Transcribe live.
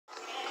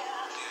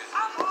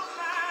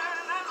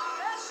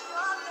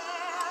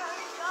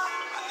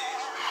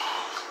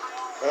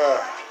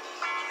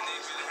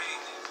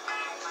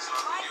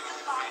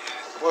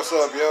What's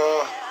up,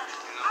 y'all?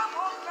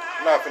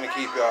 I'm not finna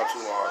keep y'all too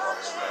long on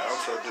here, man. I'm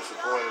so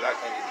disappointed I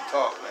can't even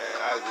talk, man.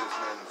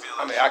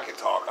 I can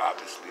talk,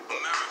 obviously,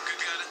 but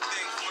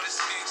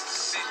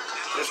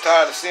just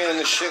tired of seeing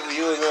this shit with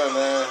you and them,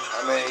 man.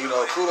 I mean, you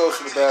know,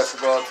 kudos to the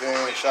basketball team.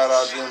 Shout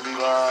out Jim B.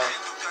 Line.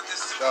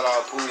 Shout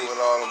out Poole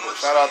and all them, but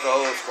shout out the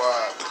whole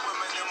squad.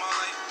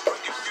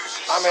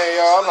 I mean,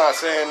 y'all, I'm not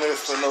saying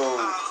this for no,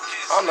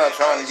 I'm not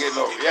trying to get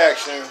no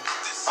reaction.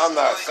 I'm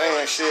not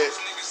saying shit.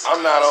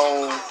 I'm not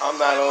on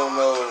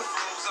no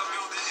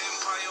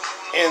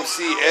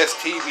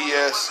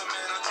MCSTBS.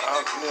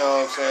 You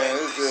know what I'm saying?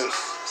 It's just,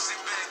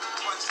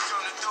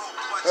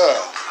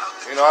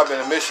 you know, I've been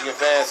a Michigan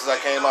fan since I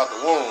came out the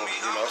womb.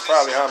 You know, it's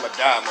probably how I'm gonna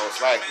die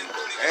most likely.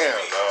 But damn,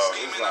 dog,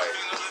 it's like,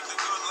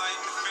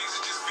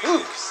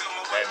 whew,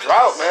 that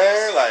drought,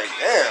 man. Like,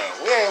 damn,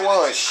 we ain't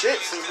won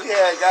shit since we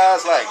had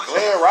guys like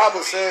Glenn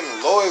Robinson,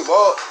 Lloyd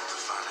Vault,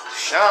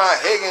 Sean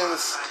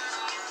Higgins,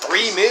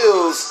 3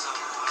 Mills,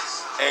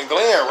 and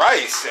Glenn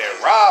Rice,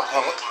 and Rob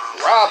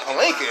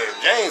Palenka, and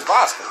James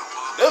Boston.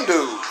 Them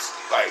dudes.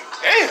 Like,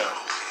 damn.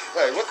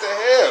 Like, what the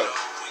hell?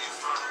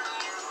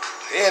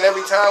 And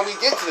every time we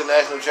get to the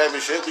national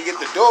championship, we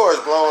get the doors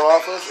blown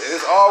off us. And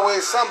it's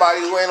always somebody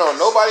who ain't on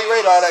nobody's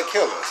radar that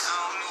kill us.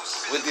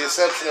 With the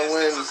exception of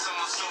when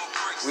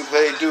we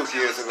played Duke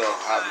years ago,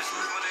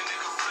 obviously.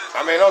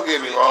 I mean, don't get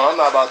me wrong. I'm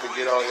not about to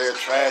get on here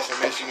trashing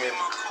Michigan,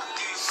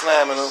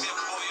 slamming them.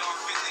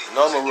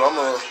 No, I'm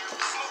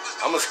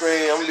gonna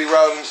scream. I'm gonna be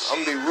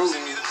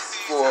rooting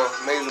for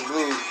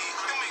SoBLUE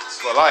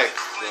for life.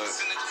 But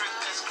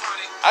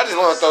I just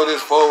want to throw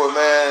this forward,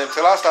 man.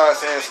 Until I start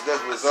seeing some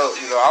different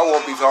results, you know, I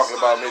won't be talking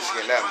about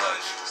Michigan that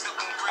much.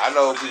 I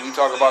know we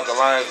talk about the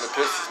Lions and the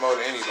Pistons more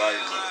than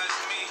anybody, but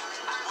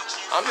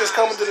I'm just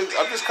coming to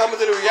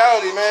the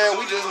reality, man.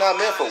 We just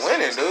not meant for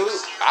winning, dude.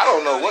 I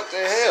don't know what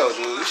the hell,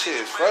 dude. This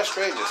shit is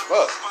frustrating as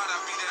fuck.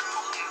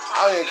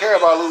 I don't even care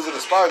about losing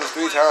the Spartans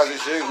 3 times this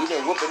year. We've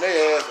been whooping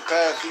their ass the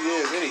past few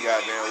years any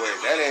goddamn way.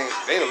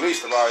 They the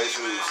least of our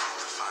issues.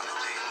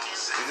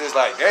 It's just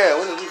like, damn,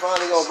 when is we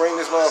finally gonna bring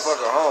this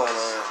motherfucker home,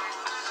 man?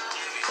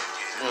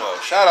 You know,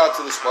 shout out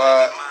to the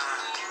squad.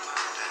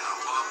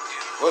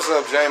 What's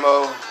up,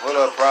 J-Mo? What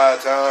up, Pride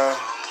Time?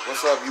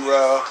 What's up,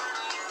 UL?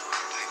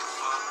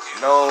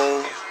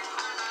 Known,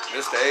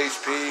 Mr.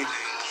 HP,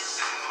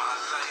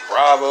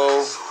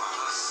 Bravo,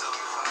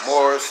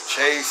 Morris,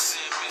 Chase,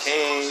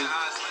 King,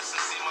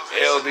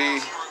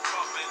 LB,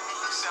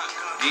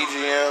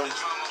 DGM,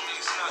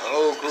 the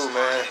whole crew,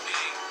 man.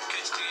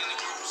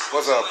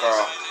 What's up,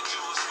 Carl?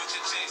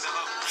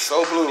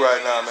 So blue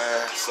right now,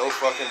 man. So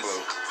fucking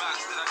blue.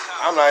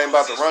 I'm not even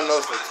about to run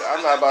those.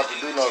 I'm not about to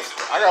do no.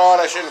 I got all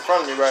that shit in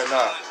front of me right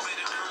now.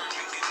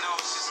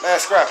 Man,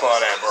 scrap all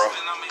that, bro.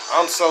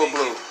 I'm so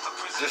blue.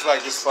 Just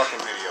like this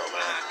fucking video,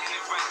 man.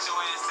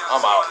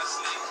 I'm out.